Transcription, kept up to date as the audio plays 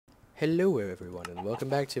Hello everyone and welcome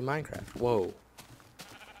back to Minecraft. Whoa.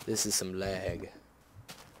 This is some lag.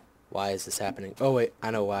 Why is this happening? Oh wait, I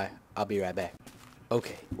know why. I'll be right back.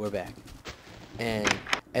 Okay, we're back. And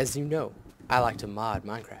as you know, I like to mod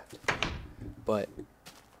Minecraft. But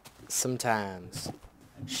sometimes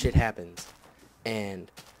shit happens and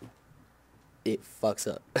it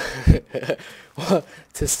fucks up. Well,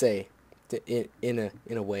 to say in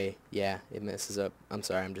a way, yeah, it messes up. I'm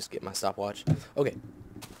sorry, I'm just getting my stopwatch. Okay.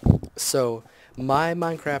 So, my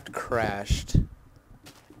Minecraft crashed,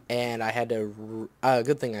 and I had to,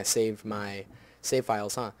 good thing I saved my save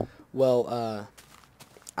files, huh? Well,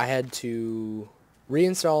 I had to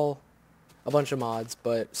reinstall a bunch of mods,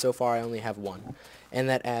 but so far I only have one, and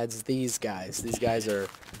that adds these guys. These guys are,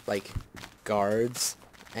 like, guards,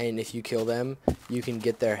 and if you kill them, you can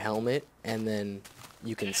get their helmet, and then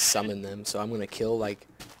you can summon them, so I'm gonna kill, like,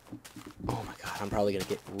 oh my god, I'm probably gonna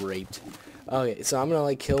get raped. Okay, so I'm gonna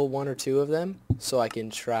like kill one or two of them so I can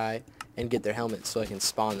try and get their helmets so I can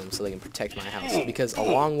spawn them so they can protect my house. Because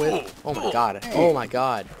along with, oh my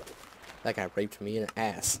god, that guy raped me in the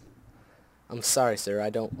ass. I'm sorry, sir, I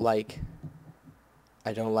don't like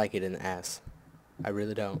it in the ass. I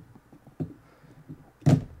really don't.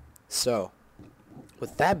 So,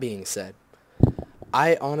 with that being said,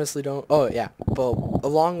 I honestly don't, oh yeah, but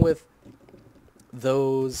along with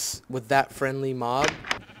with that friendly mob,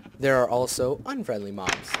 there are also unfriendly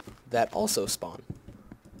mobs that also spawn,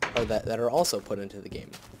 or that are also put into the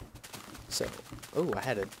game. So, oh, I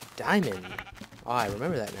had a diamond. Oh, I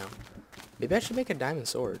remember that now. Maybe I should make a diamond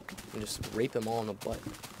sword and just rape them all in the butt.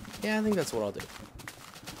 Yeah, I think that's what I'll do.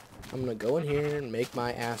 I'm gonna go in here and make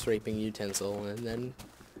my ass raping utensil and then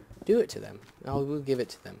do it to them. We'll give it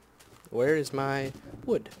to them. Where is my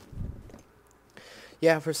wood?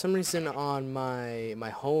 Yeah, for some reason on my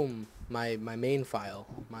home, my main file,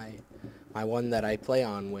 my one that I play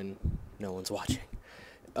on when no one's watching,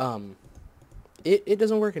 it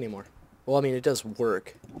doesn't work anymore. Well, I mean, it does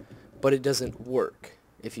work, but it doesn't work,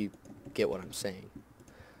 if you get what I'm saying.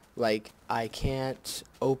 Like, I can't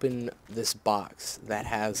open this box that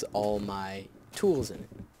has all my tools in it.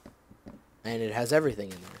 And it has everything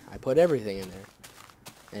in there. I put everything in there,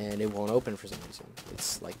 and it won't open for some reason.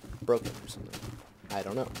 It's, like, broken or something. I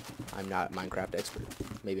don't know. I'm not a Minecraft expert.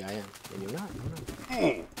 Maybe I am. Maybe I'm not. I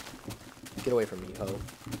don't know. Get away from me, ho.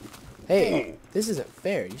 Hey, this isn't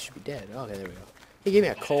fair. You should be dead. Okay, there we go. He gave me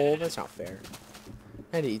a coal. That's not fair.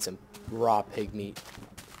 I had to eat some raw pig meat.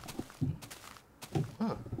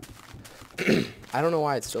 Huh. I don't know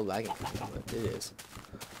why it's still lagging for me, but it is.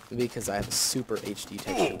 Maybe because I have a super HD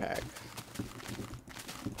texture pack.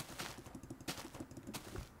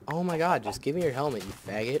 Oh my god, just give me your helmet, you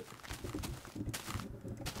faggot.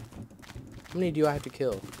 How many do I have to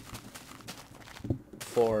kill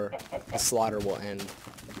before the slaughter will end?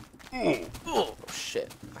 Oh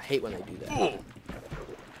shit, I hate when they do that.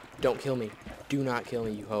 Don't kill me. Do not kill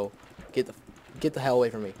me, you hoe. Get the hell away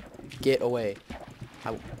from me. Get away.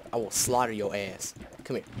 I will slaughter your ass.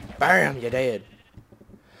 Come here. Bam, you're dead.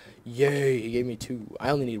 Yay, he gave me 2. I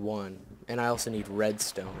only need 1. And I also need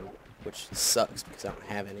redstone, which sucks because I don't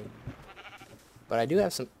have any. But I do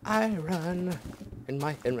have some iron in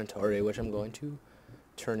my inventory, which I'm going to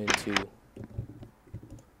turn into.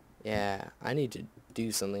 Yeah, I need to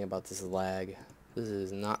do something about this lag. This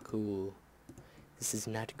is not cool. This is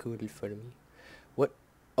not cool for me. What?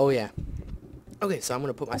 Oh, yeah. Okay, so I'm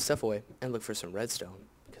going to put my stuff away and look for some redstone,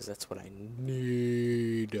 because that's what I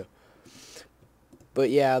need. But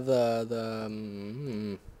yeah, what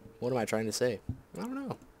am I trying to say? I don't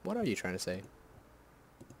know. What are you trying to say?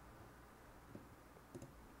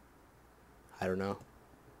 I don't know.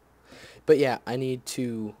 But yeah, I need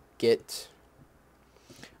to get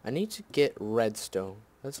redstone.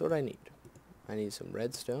 That's what I need. I need some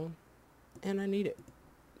redstone, and I need it.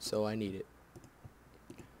 So I need it.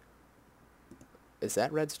 Is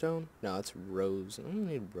that redstone? No, it's rose. I don't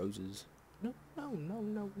need roses. No.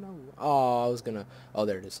 Oh, I was gonna. Oh,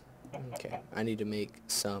 there it is. Okay, I need to make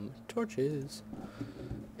some torches,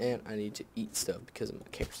 and I need to eat stuff because my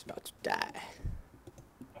character's about to die.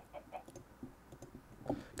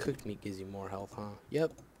 Cooked meat gives you more health, huh?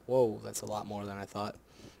 Yep. Whoa, that's a lot more than I thought.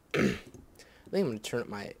 I think I'm going to turn up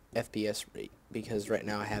my FPS rate, because right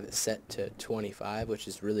now I have it set to 25, which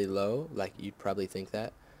is really low. Like, you'd probably think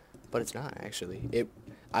that, but it's not, actually.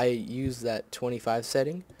 I use that 25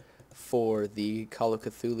 setting for the Call of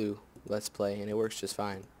Cthulhu Let's Play, and it works just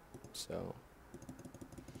fine. So,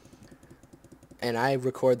 and I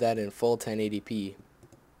record that in full 1080p,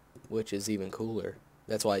 which is even cooler.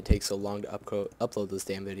 That's why it takes so long to upload those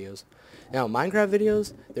damn videos. Now, Minecraft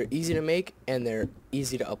videos, they're easy to make, and they're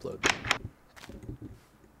easy to upload.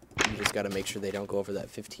 You just gotta make sure they don't go over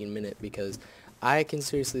that 15-minute, because I can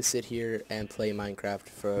seriously sit here and play Minecraft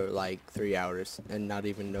for like 3 hours and not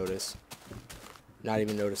even notice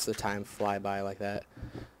the time fly by like that.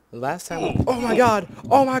 The last time, oh my god,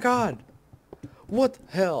 what the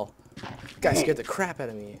hell? Guy scared the crap out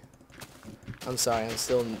of me. I'm sorry,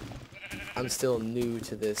 I'm still new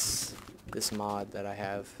to this mod that I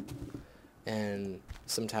have, and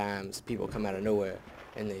sometimes people come out of nowhere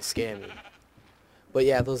and they scare me. But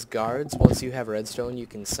yeah, those guards, once you have redstone, you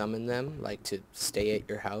can summon them, like, to stay at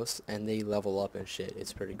your house, and they level up and shit.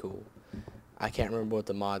 It's pretty cool. I can't remember what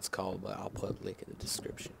the mod's called, but I'll put a link in the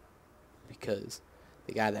description, because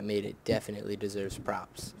the guy that made it definitely deserves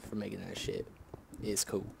props for making that shit. It's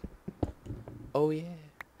cool. Oh yeah.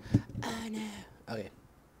 Oh no. Okay.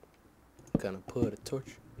 I'm gonna put a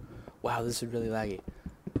torch. Wow, this is really laggy.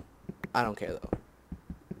 I don't care though.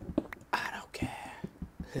 I don't care.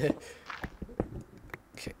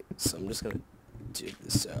 Okay, so I'm just gonna dig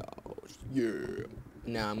this out. Yeah.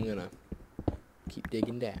 Now I'm gonna keep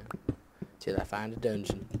digging down till I find a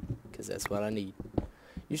dungeon, because that's what I need.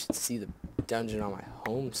 You should see the dungeon on my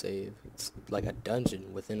home save. It's like a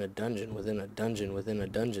dungeon within a dungeon within a dungeon within a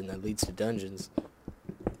dungeon that leads to dungeons.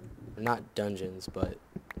 Or not dungeons, but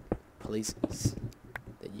places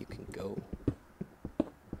that you can go.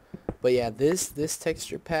 But yeah, this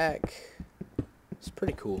texture pack is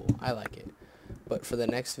pretty cool. I like it. But for the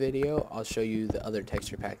next video, I'll show you the other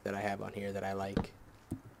texture pack that I have on here that I like.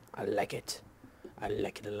 I like it. I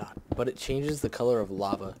like it a lot. But it changes the color of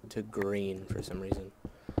lava to green for some reason.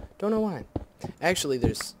 Don't know why. Actually,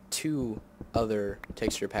 there's 2 other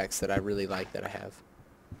texture packs that I really like that I have.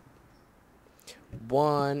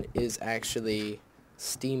 One is actually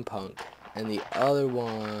steampunk, and the other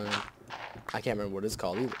one, I can't remember what it's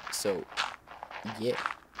called either. So, yeah.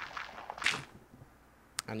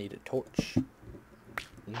 I need a torch.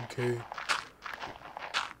 Okay.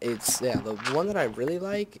 It's, yeah, the one that I really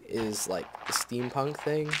like is, like, the steampunk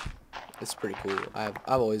thing. It's pretty cool. I've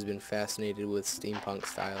always been fascinated with steampunk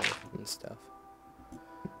style and stuff.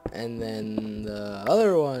 And then the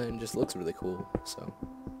other one just looks really cool. So,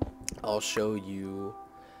 I'll show you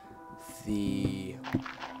the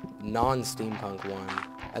non-steampunk one.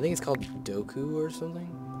 I think it's called Doku or something?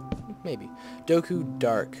 Maybe. Doku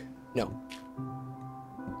Dark. No.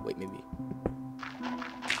 Wait, maybe.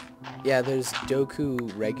 Yeah, there's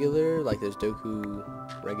Doku Regular, like there's Doku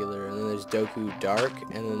Regular, and then there's Doku Dark,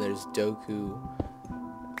 and then there's Doku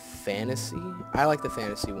Fantasy. I like the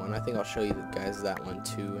Fantasy one. I think I'll show you guys that one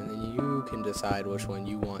too, and then you can decide which one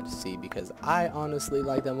you want to see, because I honestly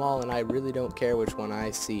like them all, and I really don't care which one I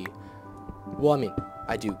see. Well, I mean,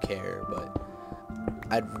 I do care, but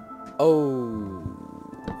oh.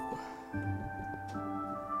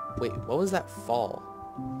 Wait, what was that fall?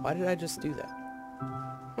 Why did I just do that?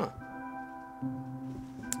 Huh.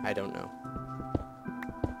 I don't know.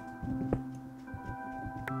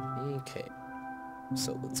 Okay.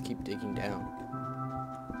 So let's keep digging down.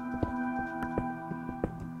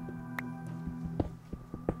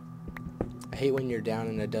 I hate when you're down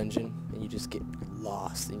in a dungeon and you just get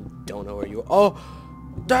lost and you don't know where you are. Oh!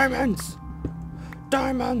 Diamonds!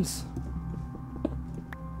 Diamonds!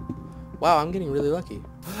 Wow, I'm getting really lucky.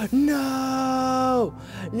 No!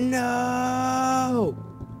 No!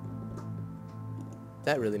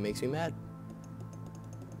 That really makes me mad.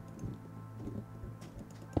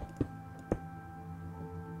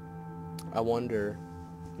 I wonder...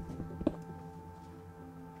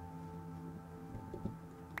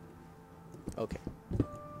 Okay.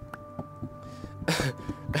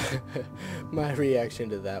 My reaction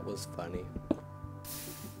to that was funny.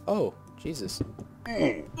 Oh, Jesus.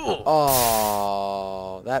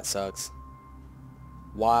 Oh, that sucks.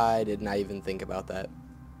 Why didn't I even think about that?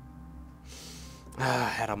 I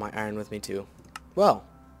had all my iron with me too. Well,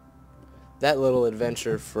 that little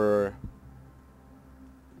adventure for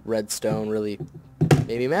redstone really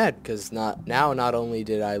made me mad, because not only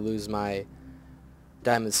did I lose my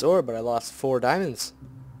diamond sword, but I lost 4 diamonds.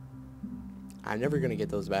 I'm never gonna get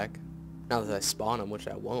those back. Now that I spawn them, which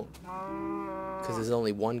I won't, because there's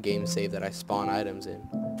only one game save that I spawn items in,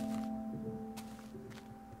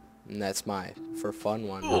 and that's my for fun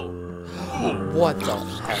one. What the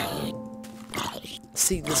hell?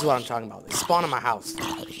 See, this is what I'm talking about. They spawn in my house.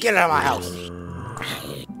 Get out of my house.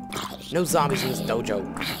 No zombies in this dojo.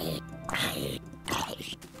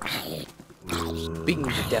 Beating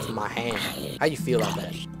you to death with my hand. How you feel about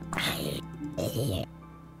that?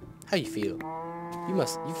 How you feel? You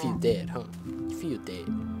feel dead, huh? You feel dead.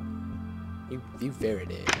 You very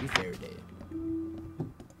dead. You very dead.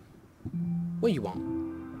 What you want?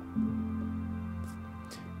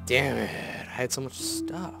 Damn it. I had so much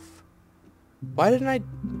stuff. Why didn't I...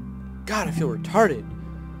 God, I feel retarded.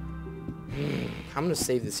 I'm gonna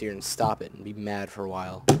save this here and stop it and be mad for a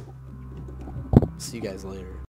while. See you guys later.